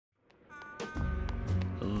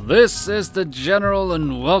This is the General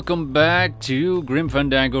and welcome back to Grim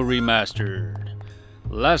Fandango Remastered.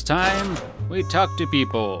 Last time, we talked to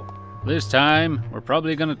people. This time, we're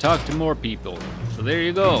probably gonna talk to more people. So there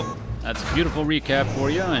you go. That's a beautiful recap for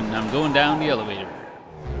you, and I'm going down the elevator.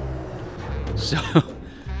 So,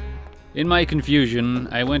 in my confusion,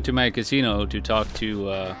 I went to my casino to talk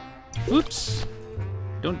to, oops.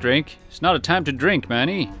 Don't drink. It's not a time to drink,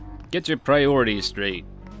 Manny. Get your priorities straight.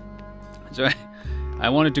 So, I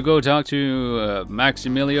wanted to go talk to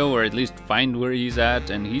Maximilio, or at least find where he's at,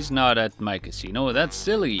 and he's not at my casino. That's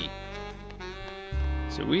silly.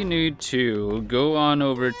 So we need to go on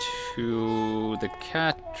over to the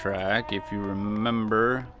cat track, if you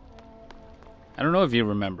remember. I don't know if you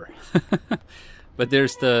remember. But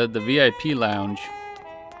there's the VIP lounge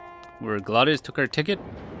where Gladys took our ticket.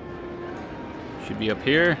 Should be up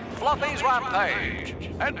here. Fluffy's Rampage.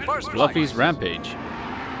 And first Fluffy's Rampage.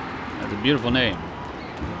 That's a beautiful name.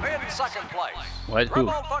 in second place. What? Who?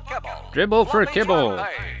 Dribble for kibble. Dribble for Fluffy's kibble.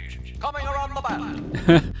 Rampage. Coming around the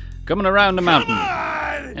bend. Coming around the mountain.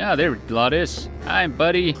 Yeah, there, Gladys. Hi,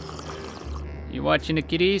 buddy. You watching the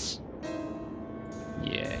kitties?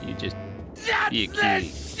 Yeah, you just be a kitty.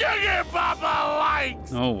 Sugar Papa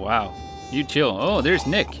likes. Oh, wow. You chill. Oh, there's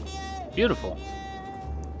Nick. Beautiful.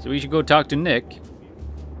 So we should go talk to Nick.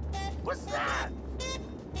 What's that?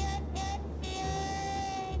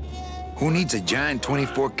 Who needs a giant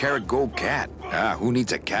 24-karat gold cat? Ah, who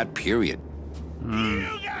needs a cat, period?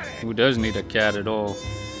 Who does need a cat at all?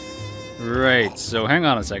 Right, so hang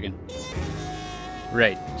on a second.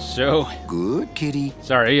 Right, so... Good kitty.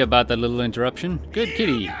 Sorry about that little interruption. Good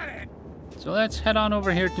kitty. So let's head on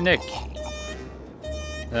over here to Nick.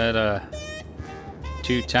 That,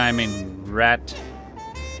 two-timing rat.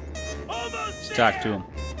 Let's talk to him.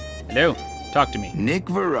 Hello? Talk to me. Nick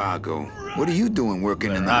Virago. What are you doing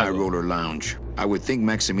working in the High Roller Lounge? I would think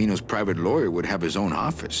Maximino's private lawyer would have his own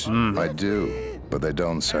office. I do, but they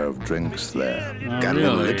don't serve drinks there. Oh, Got a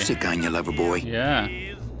little really? lipstick on you, lover boy. Yeah.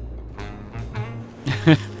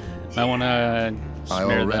 I wanna I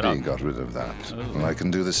smear that already up. got rid of that. Oh. And I can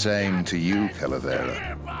do the same to you,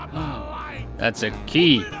 Calavera. That's a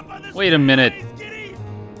key. Wait a minute.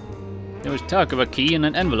 There was talk of a key in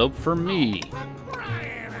an envelope for me.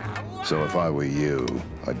 So if I were you,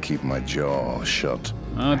 I'd keep my jaw shut.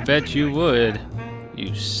 I bet you would, you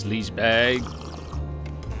sleazebag.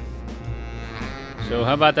 So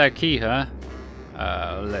how about that key, huh?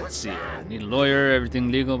 Let's see. Need a lawyer,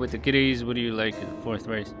 everything legal with the kitties. What do you like in the fourth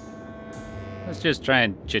race? Let's just try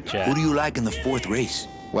and chit-chat. Who do you like in the fourth race?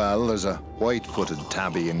 Well, there's a white-footed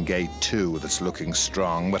tabby in gate 2 that's looking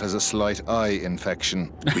strong, but has a slight eye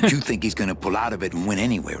infection. But you think he's gonna pull out of it and win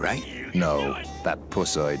anyway, right? No, that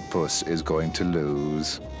puss-eyed puss is going to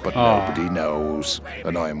lose. But Aw. nobody knows,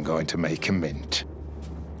 and I'm going to make a mint.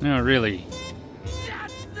 No, really.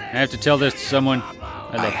 I have to tell this to someone. I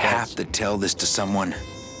I love have cats. to tell this to someone.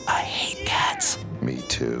 I hate cats. Me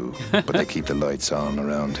too, but they keep the lights on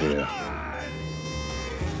around here.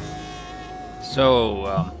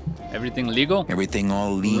 So, everything legal? Everything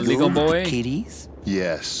all legal, Legal with boy? the kitties?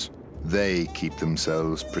 Yes, they keep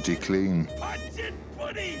themselves pretty clean.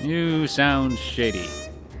 You sound shady.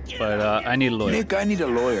 But, I need a lawyer. Nick, I need a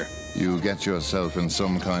lawyer. You get yourself in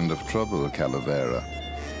some kind of trouble, Calavera.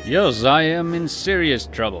 Yes, I am in serious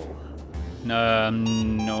trouble. No,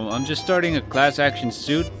 I'm just starting a class action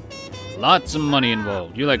suit. Lots of money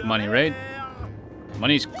involved. You like money, right?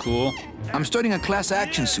 Money's cool. I'm starting a class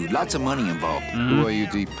action suit. Lots of money involved. Who are you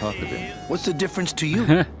deep-pocketing? What's the difference to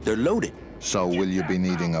you? They're loaded. So will you be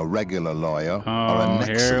needing a regular lawyer or Oh, an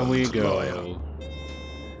here excellent we go. lawyer?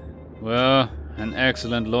 Well, an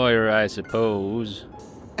excellent lawyer, I suppose.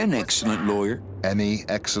 An excellent lawyer. Any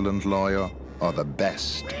excellent lawyer or the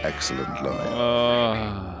best excellent lawyer?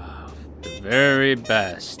 Oh, the very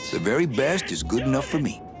best. The very best is good enough for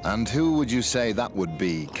me. And who would you say that would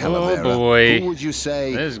be, Calavera? Oh, boy. Who would you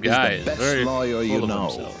say This is guy the is best very lawyer you full of know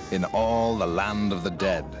himself. in all the land of the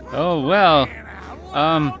dead? Oh, well,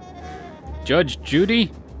 Judge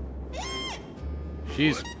Judy?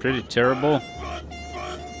 She's pretty terrible.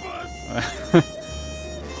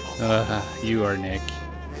 You are, Nick.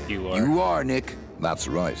 You are. You are, Nick. That's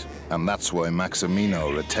right. And that's why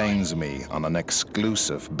Maximino retains me on an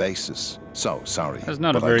exclusive basis. So, sorry. That's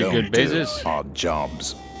not a but I very don't good do basis. odd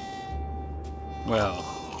jobs. Well,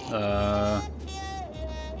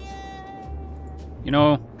 you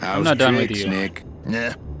know, I'm How's not done with tricks, you. Nick?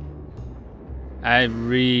 Yeah. I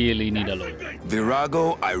really need a lawyer.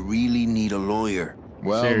 Virago, I really need a lawyer.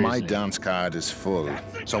 Well, my Seriously. dance card is full.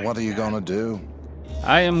 So what are you gonna do?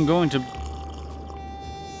 I am going to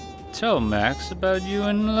tell Max about you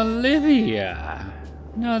and Olivia.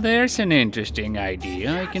 Now there's an interesting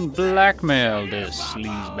idea. I can blackmail this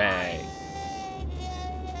sleazebag.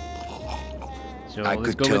 So I let's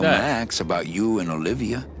could go tell with that. Max about you and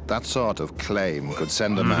Olivia. That sort of claim could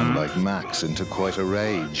send a man like Max into quite a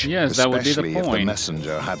rage. Yes, that would be the especially if the point.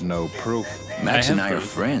 messenger had no proof. Max and have I are proof.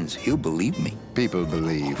 friends. He'll believe me. People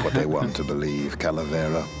believe what they want to believe,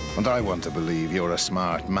 Calavera. And I want to believe you're a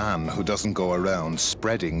smart man who doesn't go around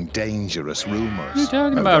spreading dangerous rumors. You're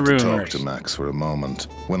talking I've about got to rumors. talk to Max for a moment.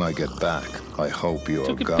 When I get back, I hope you're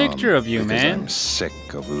Took a gone. picture of you, because man. I'm sick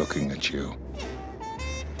of looking at you.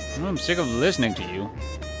 I'm sick of listening to you.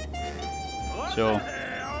 So,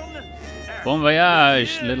 bon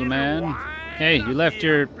voyage, little man. Hey, you left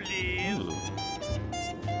your... Ooh.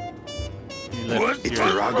 You left It's your...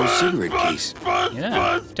 Virago's cigarette case.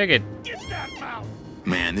 Yeah, take it.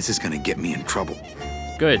 Man, this is gonna get me in trouble.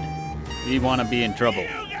 Good. We want to be in trouble.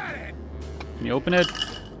 Can you open it?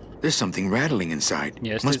 There's something rattling inside.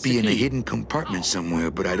 Yes, Must it's be the in a key. hidden compartment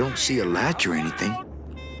somewhere, but I don't see a latch or anything.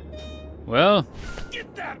 Well,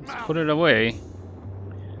 let's put it away.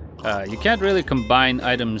 You can't really combine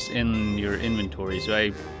items in your inventory,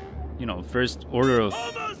 so first order of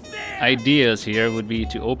ideas here would be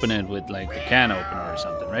to open it with like the can opener or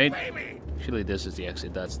something, right? Actually, this is the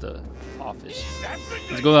exit. That's the office.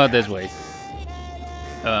 Let's go out this way.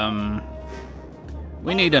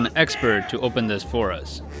 We need an expert to open this for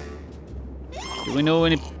us. Do we know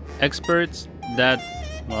any experts that...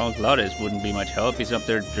 Well, Gladys wouldn't be much help. He's up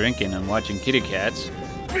there drinking and watching kitty cats.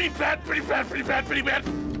 Pretty bad, pretty bad, pretty bad, pretty bad.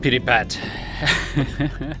 Pity pat.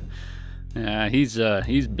 Yeah,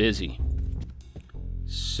 he's busy.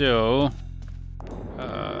 So,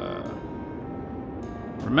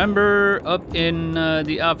 remember up in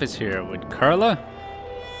the office here with Carla?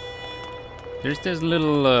 There's this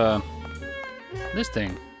little this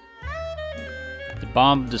thing. The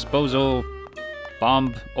bomb disposal,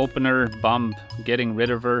 bomb opener, bomb getting rid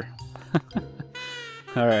of her.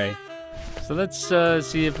 All right. So let's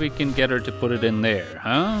see if we can get her to put it in there,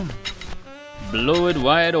 huh? Blow it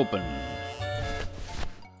wide open.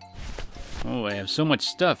 Oh, I have so much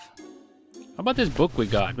stuff. How about this book we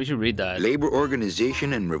got? We should read that. Labor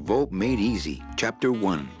Organization and Revolt Made Easy. Chapter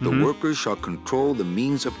 1. The workers shall control the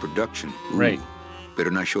means of production. Ooh, Right.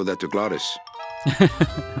 Better not show that to Gladys.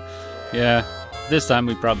 Yeah, this time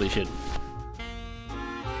we probably shouldn't.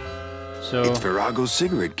 So, It's Virago's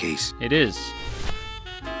cigarette case. it is.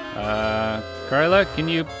 Carla, can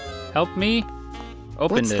you help me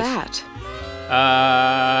open What's this? that?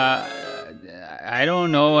 I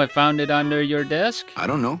don't know. I found it under your desk. I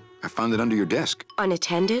don't know. I found it under your desk.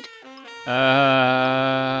 Unattended?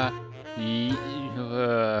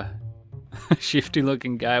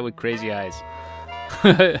 Shifty-looking guy with crazy eyes.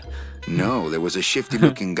 No, there was a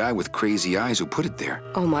shifty-looking guy with crazy eyes who put it there.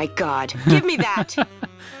 Oh my god. Give me that!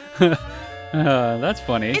 That's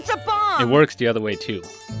funny. It's a bomb! It works the other way too.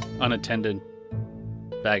 Unattended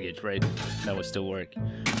baggage, right? That would still work.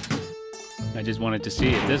 I just wanted to see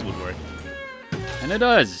if this would work. And it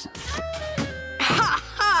does. Ha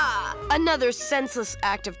ha! Another senseless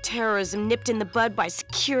act of terrorism nipped in the bud by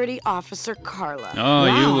Security Officer Carla. Oh,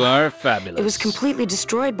 Wow. you are fabulous. It was completely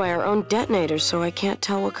destroyed by our own detonator, so I can't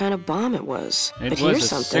tell what kind of bomb it was. It but was here's a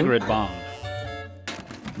something. cigarette bomb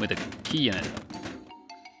with a key in it.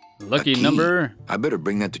 Lucky A key. number. I better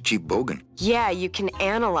bring that to Chief Bogan. Yeah, you can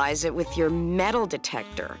analyze it with your metal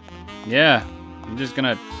detector. Yeah, I'm just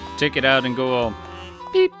gonna take it out and go all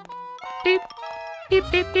beep, beep, beep,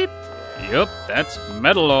 beep, beep. Yup, that's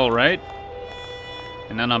metal all right.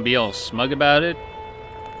 And then I'll be all smug about it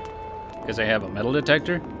because I have a metal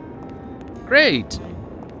detector. Great.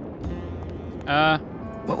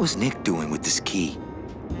 What was Nick doing with this key?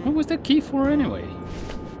 What was that key for anyway?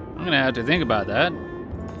 I'm gonna have to think about that.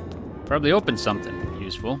 Probably open something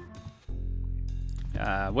useful.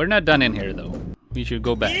 We're not done in here though. We should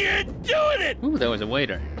go back. You're doing it! Ooh, that was a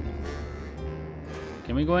waiter.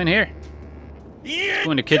 Can we go in here? You're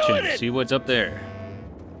Go in the kitchen, doing it! see what's up there.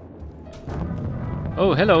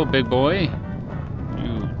 Oh, hello, big boy.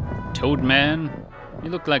 You toad man. You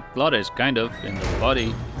look like Gladys, kind of, in the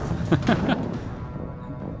body.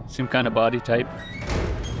 Same kind of body type.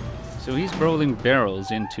 So he's rolling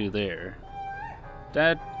barrels into there.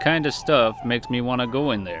 That kind of stuff makes me want to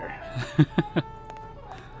go in there.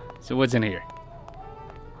 So what's in here?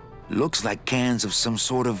 Looks like cans of some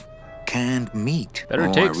sort of canned meat. Better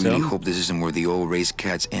I take really some. hope this isn't where the old race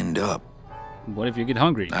cats end up. What if you get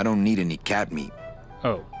hungry? I don't need any cat meat.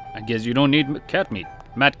 Oh, I guess you don't need cat meat.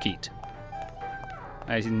 Matkeet.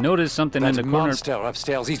 I noticed something in That the corner. monster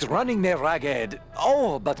upstairs is running me ragged.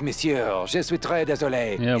 Oh, but monsieur, je suis très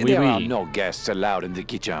désolé. Yeah, oui, There are oui. no guests allowed in the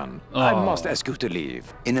kitchen. I Oh. must ask you to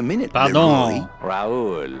leave. In a minute, Pardon. Leroy.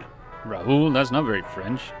 Raoul. Raoul, that's not very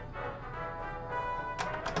French.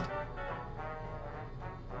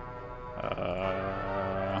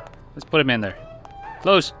 Let's put him in there.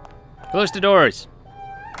 Close. Close the doors.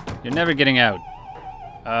 You're never getting out.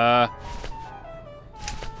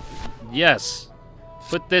 Yes.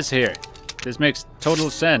 Put this here. This makes total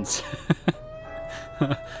sense.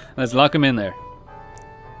 Let's lock him in there.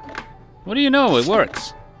 What do you know? It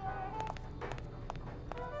works.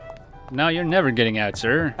 Now you're never getting out,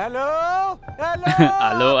 sir. Hello? Hello?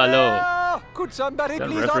 Hello, hello. Could somebody Is that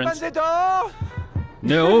a please reference? open the door?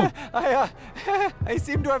 No. I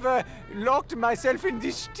seem to have locked myself in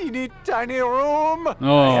this teeny tiny room.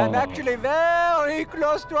 Oh. I am actually very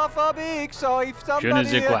claustrophobic, so if Je ne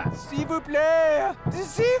sais somebody, quoi. s'il vous plaît,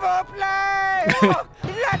 oh,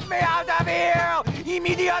 let me out of here,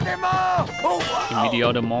 immédiatement. Oh, wow.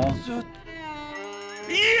 Immédiatement.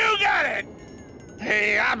 You got it!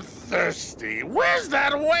 Hey, I'm thirsty. Where's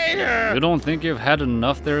that waiter? You don't think you've had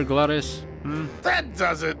enough there, Gladys? That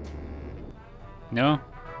does it. No?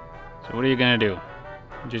 So what are you gonna do?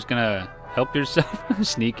 You're just gonna help yourself?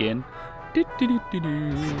 Sneak in?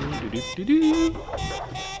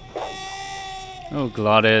 Oh,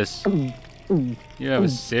 Gladys. You have a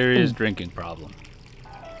serious drinking problem.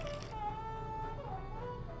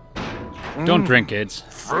 Don't drink, kids.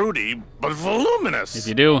 Fruity, but voluminous. If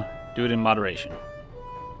you do it in moderation.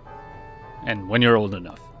 And when you're old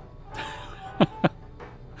enough.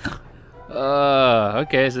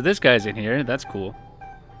 Okay, so this guy's in here. That's cool.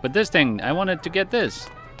 But this thing, I wanted to get this.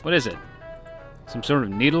 What is it? Some sort of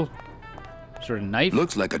needle? Sort of knife?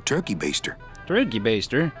 Looks like a turkey baster. Turkey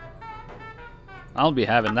baster. I'll be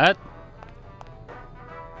having that.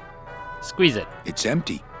 Squeeze it. It's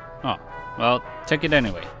empty. Oh, well, take it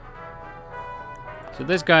anyway. So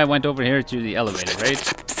this guy went over here to the elevator,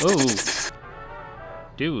 right? Oh.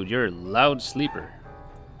 Dude, you're a loud sleeper.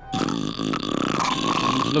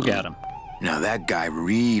 Look at him. Now that guy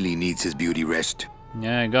really needs his beauty rest.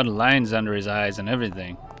 Yeah, got lines under his eyes and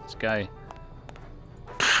everything. This guy.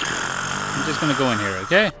 I'm just gonna go in here,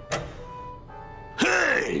 okay?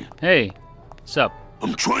 Hey, Hey, sup?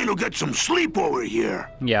 I'm trying to get some sleep over here.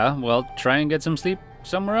 Yeah, well, try and get some sleep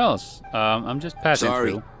somewhere else. I'm just passing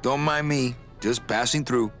Sorry, through. don't mind me. Just passing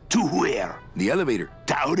through. To where? The elevator.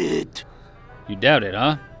 Doubt it. You doubt it,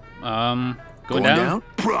 huh? Go Going down? down?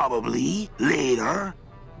 Probably later.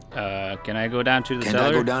 Can I go down to the Can cellar?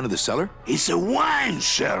 I go down to the cellar? It's a wine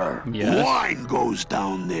cellar. Yes. Wine goes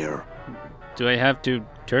down there. Do I have to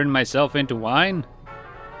turn myself into wine?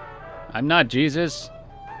 I'm not Jesus,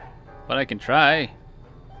 but I can try.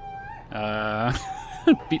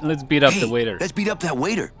 Let's beat up the waiter. Let's beat up that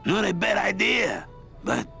waiter. Not a bad idea.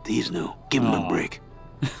 But he's new. Give him a Aw. break.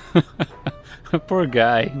 Poor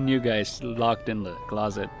guy, new guy's locked in the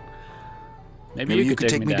closet. Maybe Maybe you could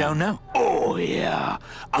take me down now. Oh, yeah.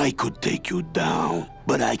 I could take you down,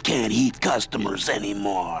 but I can't eat customers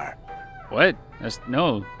anymore. What?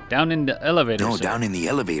 No, down in the elevator. No, sir. down in the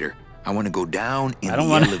elevator. I want to go down in I the don't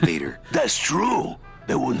wanna- elevator. That's true.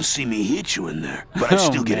 They wouldn't see me hit you in there, but I'd Oh,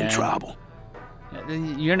 still get in man. trouble.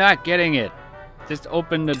 You're not getting it. Just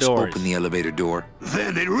open the Just doors. open the elevator door.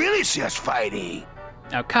 Then they really see us fighting.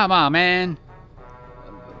 Now, come on, man.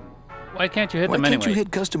 Why can't you hit Why them can't anyway? you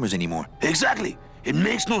hit customers anymore? Exactly. It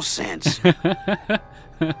makes no sense. I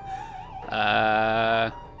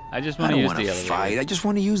just I want to don't use want the to elevator. fight. I just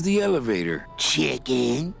want to use the elevator.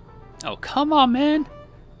 Chicken. Oh, come on, man.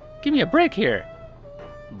 Give me a break here.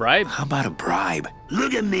 Bribe? How about a bribe?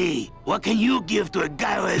 Look at me. What can you give to a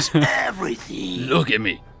guy who has everything? Look at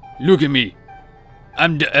me. Look at me.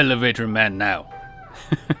 I'm the elevator man now.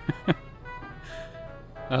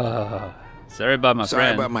 Sorry about my Sorry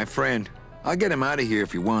friend. about my friend. I'll get him out of here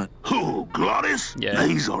if you want. Who, Glottis? Yeah. Nah,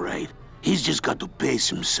 he's all right. He's just got to pace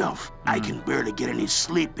himself. I can barely get any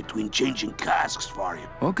sleep between changing casks for him.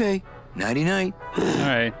 Okay. Nighty-night. All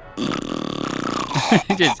right.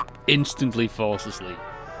 He just instantly falls asleep.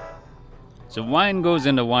 So wine goes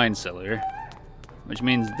into wine cellar, which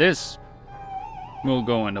means this will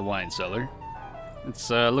go into wine cellar. Let's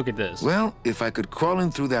look at this. Well, if I could crawl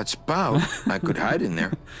in through that spout, I could hide in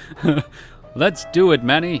there. Let's do it,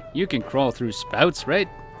 Manny. You can crawl through spouts, right?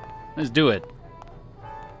 Let's do it.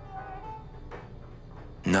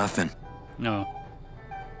 Nothing. No.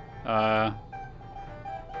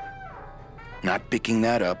 Not picking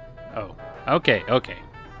that up. Oh. Okay, okay.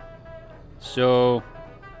 So,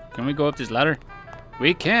 can we go up this ladder?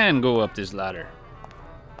 We can go up this ladder.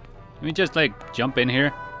 Can we just, like, jump in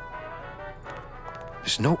here?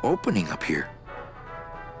 There's no opening up here.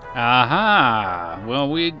 Aha!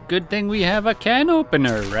 Well, good thing we have a can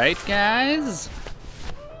opener, right, guys?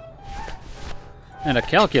 And a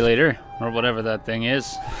calculator, or whatever that thing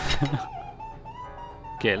is.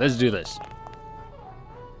 Okay, let's do this.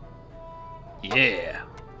 Yeah.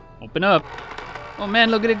 Open up. Oh man,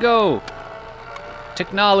 look at it go.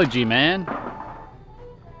 Technology, man.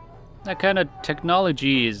 That kind of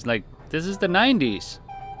technology is like, this is the 90s.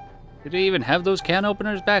 Did they even have those can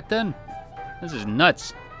openers back then? This is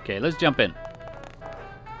nuts. Okay, let's jump in.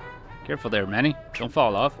 Careful there, Manny. Don't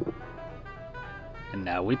fall off. And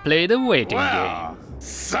now we play the waiting game.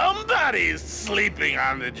 Somebody's sleeping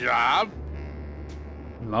on the job.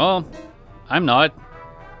 No, I'm not.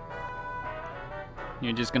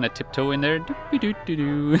 You're just gonna tiptoe in there.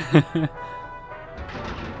 Doo-doo-doo-doo.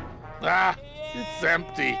 Ah, it's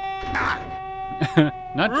empty. Ah.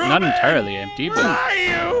 not entirely empty, but Where are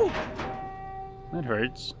you? that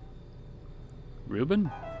hurts. Ruben?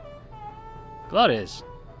 Claudius.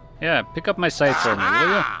 Yeah, pick up my sight for me,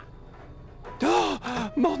 will you?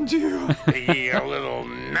 Oh, mon Dieu! A little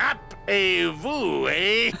nap a vous,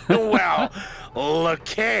 eh? Well, le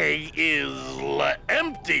keg is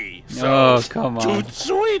empty. So Oh, come on. toot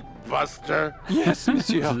sweet, Buster. Yes,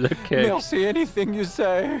 monsieur. Le keg. Merci, anything you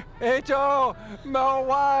say. Eto, more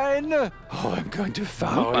wine. Oh, I'm going to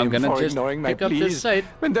foul I'm him gonna for just ignoring my pick up this pleas. sight.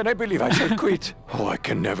 And then I believe I shall quit. Oh, I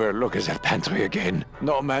can never look at that pantry again.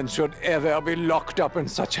 No man should ever be locked up in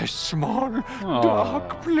such a small,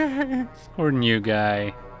 dark place. Poor new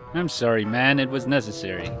guy. I'm sorry, man. It was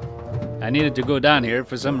necessary. I needed to go down here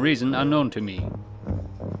for some reason unknown to me.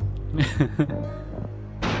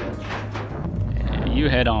 You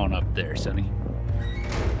head on up there, Sonny.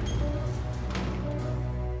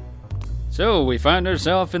 So, we find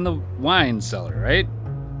ourselves in the wine cellar, right?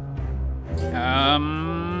 I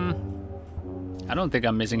don't think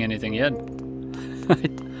I'm missing anything yet.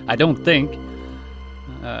 I don't think.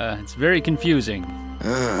 It's very confusing.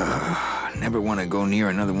 Never want to go near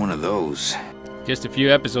another one of those. Just a few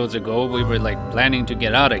episodes ago, we were like planning to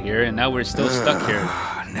get out of here, and now we're still stuck here.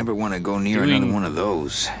 Never want to go near another one of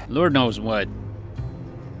those. Lord knows what.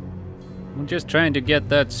 I'm just trying to get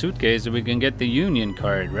that suitcase so we can get the union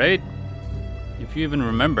card, right? If you even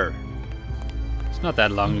remember. It's not that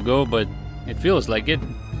long ago, but it feels like it.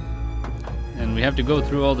 And we have to go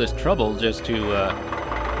through all this trouble just to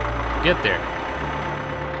get there.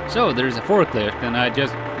 So there's a forklift, and I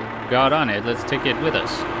just got on it. Let's take it with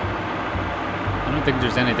us. I don't think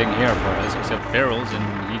there's anything here for us except barrels, and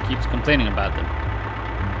he keeps complaining about them.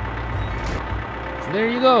 So there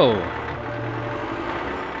you go.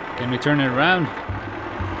 Can we turn it around?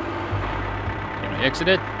 Can we exit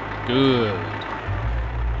it? Good.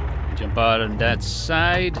 Jump out on that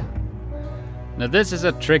side. Now this is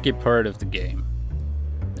a tricky part of the game.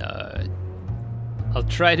 I'll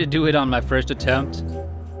try to do it on my first attempt.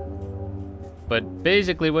 But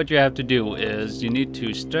basically what you have to do is you need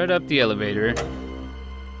to start up the elevator.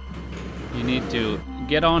 You need to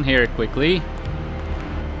get on here quickly.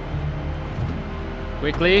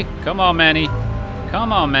 Quickly. Come on, Manny.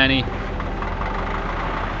 Come on, Manny.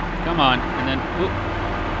 Come on. And then... Whoop.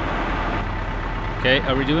 Okay,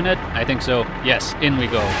 are we doing it? I think so. Yes, in we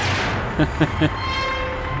go.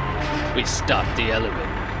 We stopped the elevator.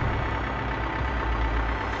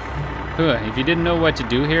 If you didn't know what to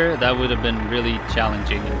do here, that would have been really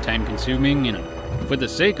challenging and time-consuming, you know. For the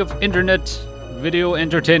sake of internet video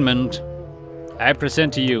entertainment, I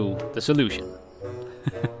present to you the solution.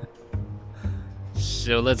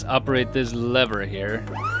 So let's operate this lever here.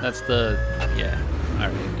 That's the... yeah.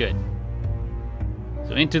 Alright, good.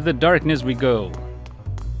 So into the darkness we go.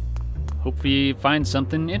 Hope we find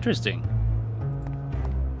something interesting.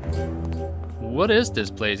 What is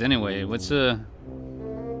this place anyway? What's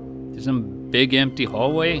there's some big empty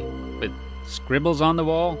hallway with scribbles on the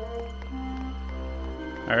wall?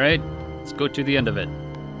 Alright, let's go to the end of it.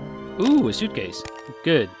 Ooh, a suitcase.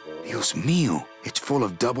 Good. Dios mío, it's full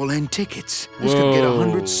of double-end tickets. This could get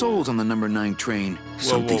 100 souls on the number 9 train.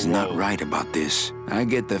 Something's not right about this. I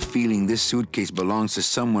get the feeling this suitcase belongs to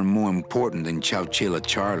someone more important than Chowchilla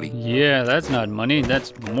Charlie. Yeah, that's not money.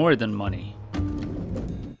 That's more than money.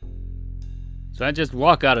 So I just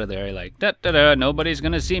walk out of there like, da-da-da, nobody's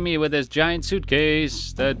gonna see me with this giant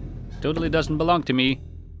suitcase that totally doesn't belong to me.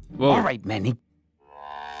 Whoa. All right, Manny.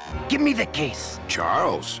 Give me the case.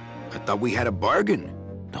 Charles, I thought we had a bargain.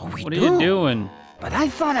 No, we What are do. you doing? But I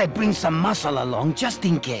thought I'd bring some muscle along just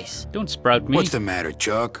in case. Don't sprout me. What's the matter,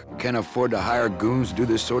 Chuck? Can't afford to hire goons to do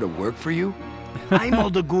this sort of work for you? I'm all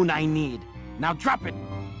the goon I need. Now drop it.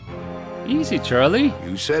 Easy, Charlie.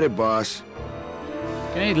 You said it, boss.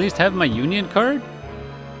 Can I at least have my union card?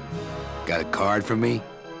 Got a card for me?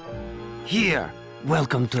 Here,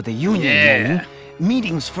 welcome to the union, Yeah. Manny.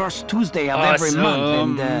 Meetings first Tuesday of every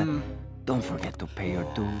month, and Awesome. don't forget to pay your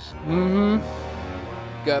dues.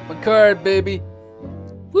 Got my card, baby.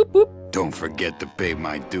 Whoop whoop. Don't forget to pay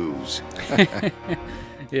my dues.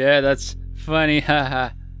 Yeah, that's funny. Ha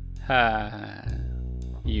ha ha.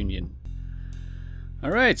 Union.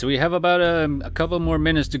 All right, so we have about a couple more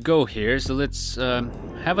minutes to go here. So let's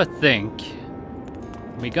have a think.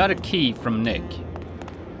 We got a key from Nick.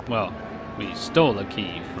 Well, we stole a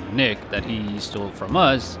key from Nick that he stole from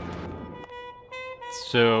us.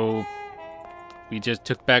 So we just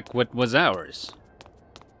took back what was ours.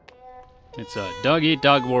 It's a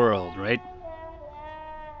dog-eat-dog world, right?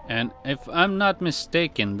 And if I'm not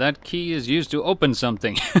mistaken, that key is used to open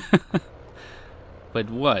something. But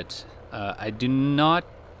what? I do not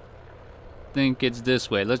think it's this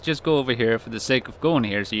way. Let's just go over here for the sake of going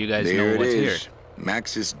here so you guys know what's here.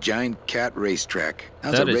 Max's giant cat racetrack.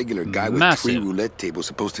 How's That a is regular guy with massive. 3 roulette tables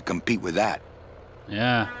supposed to compete with that?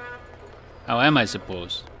 Yeah. How am I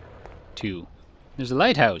supposed to? There's a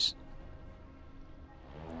lighthouse.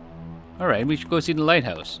 Alright, we should go see the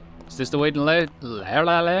lighthouse. Is this the way to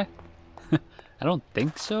I don't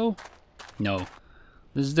think so. No.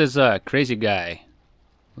 This is this crazy guy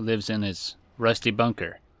who lives in his rusty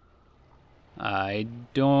bunker. I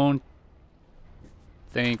don't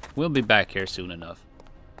think we'll be back here soon enough.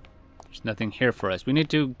 There's nothing here for us. We need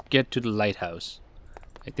to get to the lighthouse.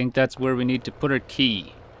 I think that's where we need to put our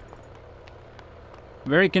key.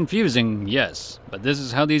 Very confusing, yes, but this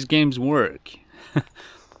is how these games work.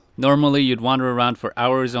 Normally you'd wander around for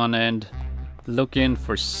hours on end, looking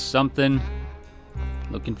for something,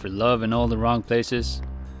 looking for love in all the wrong places.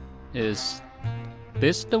 Is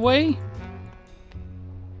this the way?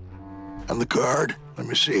 And the card? Let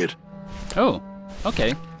me see it. Oh,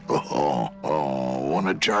 okay. One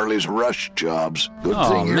of Charlie's rush jobs. Good Aw,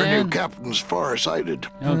 thing your man. new captain's far-sighted.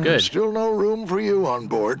 Oh, good. Still no room for you on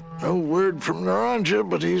board. No word from Naranja,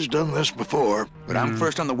 but he's done this before. But I'm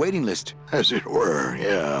first on the waiting list. As it were,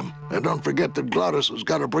 yeah. And don't forget that Glottis has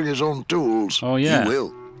got to bring his own tools. Oh yeah. He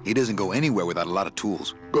will. He doesn't go anywhere without a lot of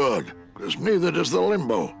tools. Good, because neither does the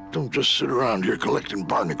Limbo. Don't just sit around here collecting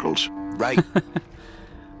barnacles. Right.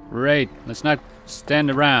 Right, let's not stand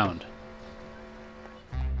around.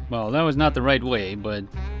 Well, that was not the right way, but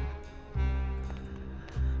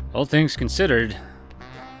all things considered,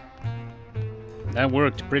 that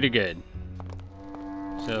worked pretty good.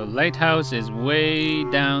 So, lighthouse is way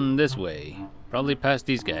down this way. Probably past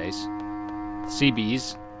these guys.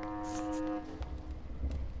 CBs.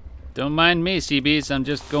 Don't mind me, CBs. I'm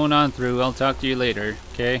just going on through. I'll talk to you later,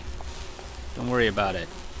 okay? Don't worry about it.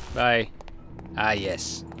 Bye. Ah,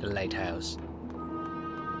 yes, the lighthouse.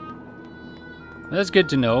 That's good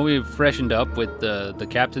to know. We've freshened up with the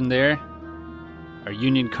captain there. Our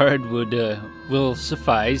union card will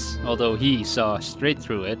suffice, although he saw straight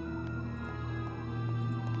through it.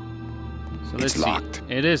 So let's It's locked.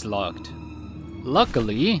 see. It is locked.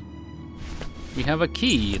 Luckily, we have a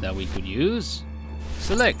key that we could use.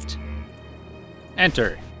 Select.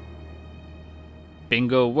 Enter.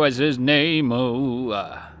 Bingo was his name.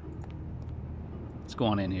 Oh, let's go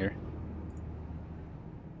on in here.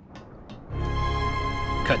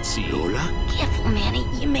 Cutscene. Lola? Careful, Manny.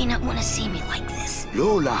 You may not want to see me like this.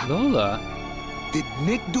 Lola? Lola? Did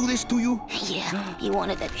Nick do this to you? Yeah, he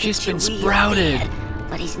wanted that She's picture been real sprouted. bad,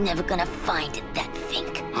 but he's never gonna find it, that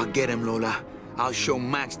fink. I'll get him, Lola. I'll show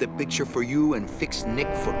Max the picture for you and fix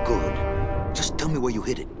Nick for good. Just tell me where you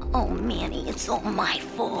hid it. Oh, Manny, it's all my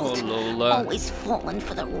fault. Oh, Lola. Always falling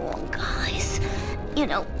for the wrong guys. You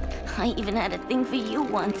know, I even had a thing for you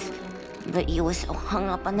once. But you were so hung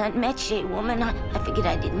up on that Meche woman, I figured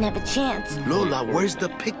I didn't have a chance. Lola, where's the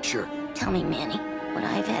picture? Tell me, Manny, would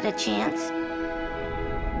I have had a chance?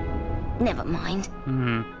 Never mind.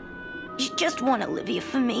 Mm-hmm. You just want Olivia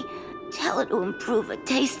for me. Tell her to improve her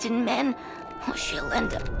taste in men, or she'll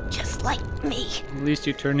end up just like me. At least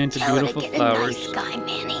you turn into Tell beautiful her to get flowers. a nice guy,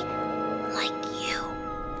 Manny. Like you.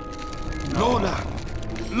 Lola!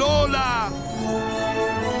 Lola!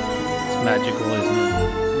 It's magical, isn't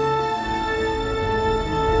it?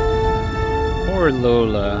 Poor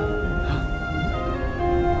Lola.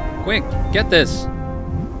 Quick, get this!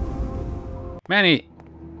 Manny!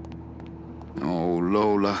 Oh,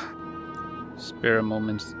 Lola. Spare a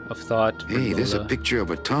moment of thought for Hey, Lola. there's a picture of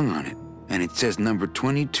a tongue on it. And it says number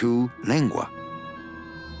 22, lengua.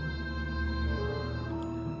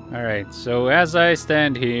 Alright, so as I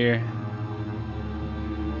stand here,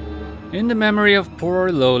 in the memory of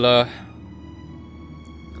poor Lola,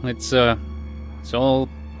 let's all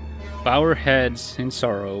bow our heads in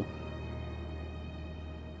sorrow.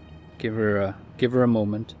 Give her a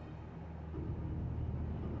moment.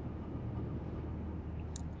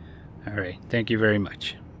 All right, thank you very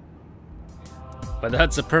much. But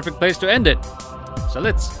that's a perfect place to end it. So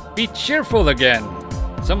let's be cheerful again.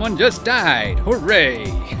 Someone just died. Hooray!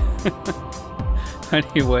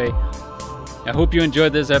 Anyway, I hope you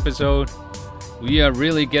enjoyed this episode. We are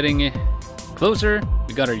really getting closer.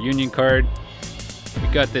 We got our union card. We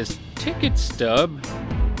got this ticket stub.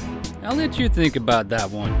 I'll let you think about that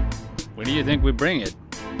one. Where do you think we bring it?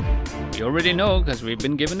 You already know because we've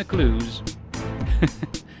been given the clues.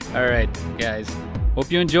 Alright, guys.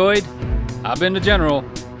 Hope you enjoyed. I've been the General.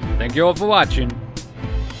 Thank you all for watching.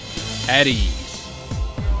 Addy.